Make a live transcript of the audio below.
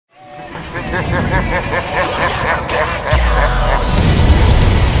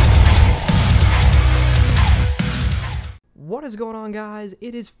What is going on, guys?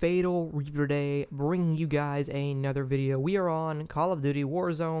 It is Fatal Reaper Day, bringing you guys another video. We are on Call of Duty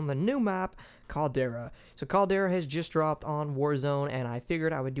Warzone, the new map, Caldera. So Caldera has just dropped on Warzone, and I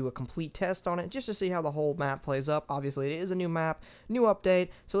figured I would do a complete test on it just to see how the whole map plays up. Obviously, it is a new map, new update,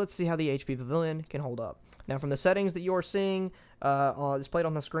 so let's see how the HP Pavilion can hold up. Now, from the settings that you're seeing displayed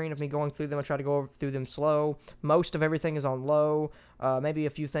on the screen of me going through them, I try to go through them slow. Most of everything is on low. Maybe a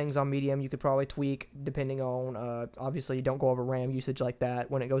few things on medium you could probably tweak depending on, obviously you don't go over RAM usage like that.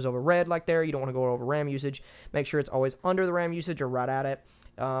 When it goes over red like there, you don't want to go over RAM usage. Make sure it's always under the RAM usage or right at it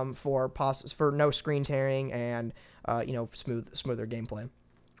for no screen tearing and, smoother gameplay.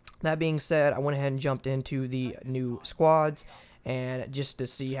 That being said, I went ahead and jumped into the new squads and just to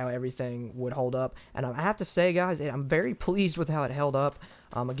see how everything would hold up. And I have to say, guys, I'm very pleased with how it held up.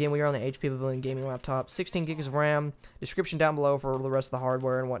 Again, we are on the HP Pavilion Gaming laptop, 16 gigs of RAM, description down below for the rest of the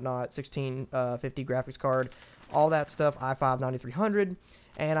hardware and whatnot, 1650 graphics card, all that stuff, i5-9300.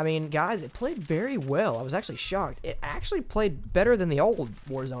 And, I mean, guys, it played very well. I was actually shocked. It actually played better than the old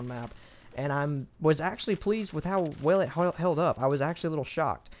Warzone map, and I was actually pleased with how well it held up. I was actually a little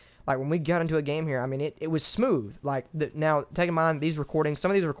shocked. Like, when we got into a game here, I mean, it was smooth. Like, now, take in mind, these recordings, some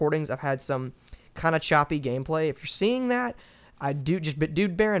of these recordings, I've had some kind of choppy gameplay. If you're seeing that,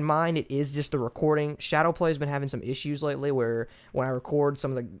 but bear in mind, it is just the recording. Shadowplay's been having some issues lately where when I record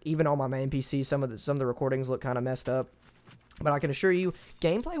some of the, even on my main PC, some of the recordings look kind of messed up. But I can assure you,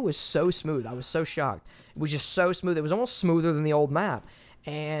 gameplay was so smooth. I was so shocked. It was just so smooth. It was almost smoother than the old map.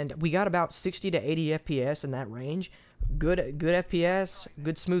 And we got about 60 to 80 FPS in that range. Good FPS,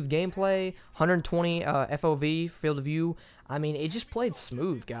 good smooth gameplay, 120 FOV, field of view. I mean, it just played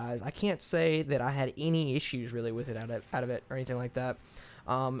smooth, guys. I can't say that I had any issues really with it out of it or anything like that.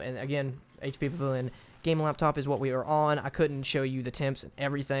 And again, HP Pavilion gaming laptop is what we are on. I couldn't show you the temps and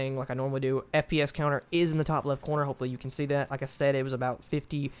everything like I normally do. FPS counter is in the top left corner. Hopefully you can see that. Like I said, it was about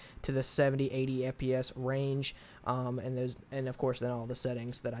 50 to the 70, 80 FPS range. And of course, then all the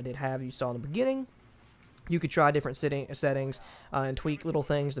settings that I did have you saw in the beginning. You could try different settings and tweak little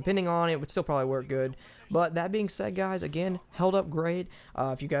things depending on it. It would still probably work good. But that being said, guys, again, held up great.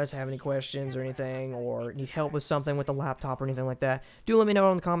 If you guys have any questions or anything or need help with something with the laptop or anything like that, do let me know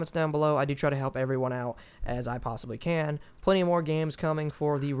in the comments down below. I do try to help everyone out as I possibly can. Plenty more games coming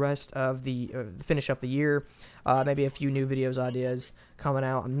for the rest of the finish up the year. Maybe a few new videos ideas coming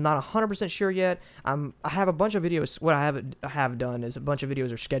out. I'm not 100% sure yet. I have a bunch of videos. What I have done is a bunch of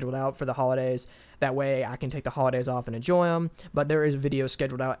videos are scheduled out for the holidays. That way I can take the holidays off and enjoy them. But there is videos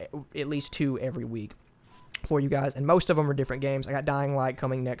scheduled out, at least 2 every week for you guys, and most of them are different games. I got Dying Light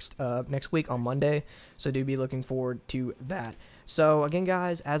coming next week on Monday, so do be looking forward to that. So again,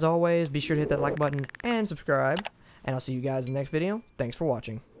 guys, as always, be sure to hit that like button and subscribe, and I'll see you guys in the next video. Thanks for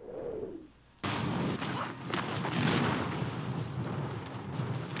watching.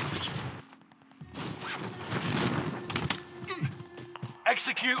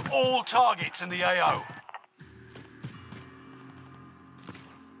 Execute all targets in the AO.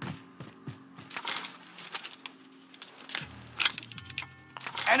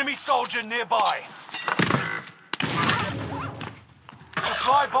 Enemy soldier nearby.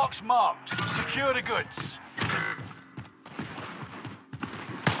 Supply box marked. Secure the goods.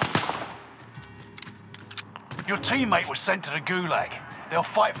 Your teammate was sent to the gulag. They'll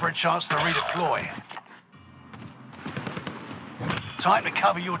fight for a chance to redeploy. Time to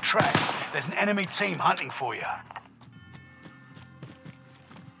cover your tracks. There's an enemy team hunting for you.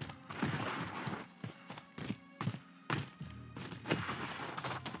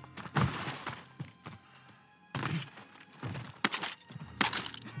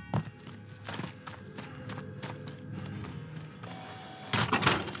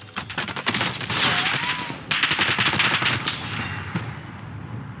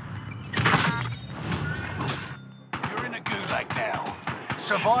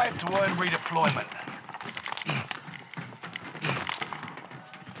 Survive to earn redeployment.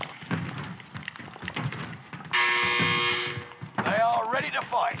 They are ready to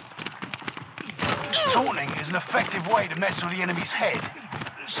fight. Taunting is an effective way to mess with the enemy's head.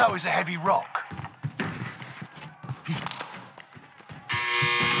 So is a heavy rock.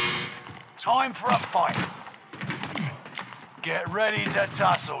 Time for a fight. Get ready to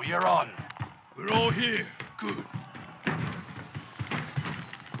tussle. You're on. We're all here. Good.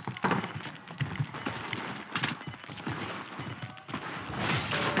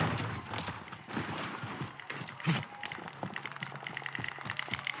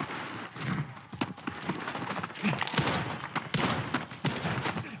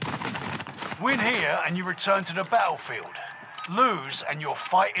 Win here and you return to the battlefield. Lose and your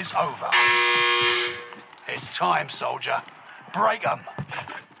fight is over. It's time, soldier. Break 'em.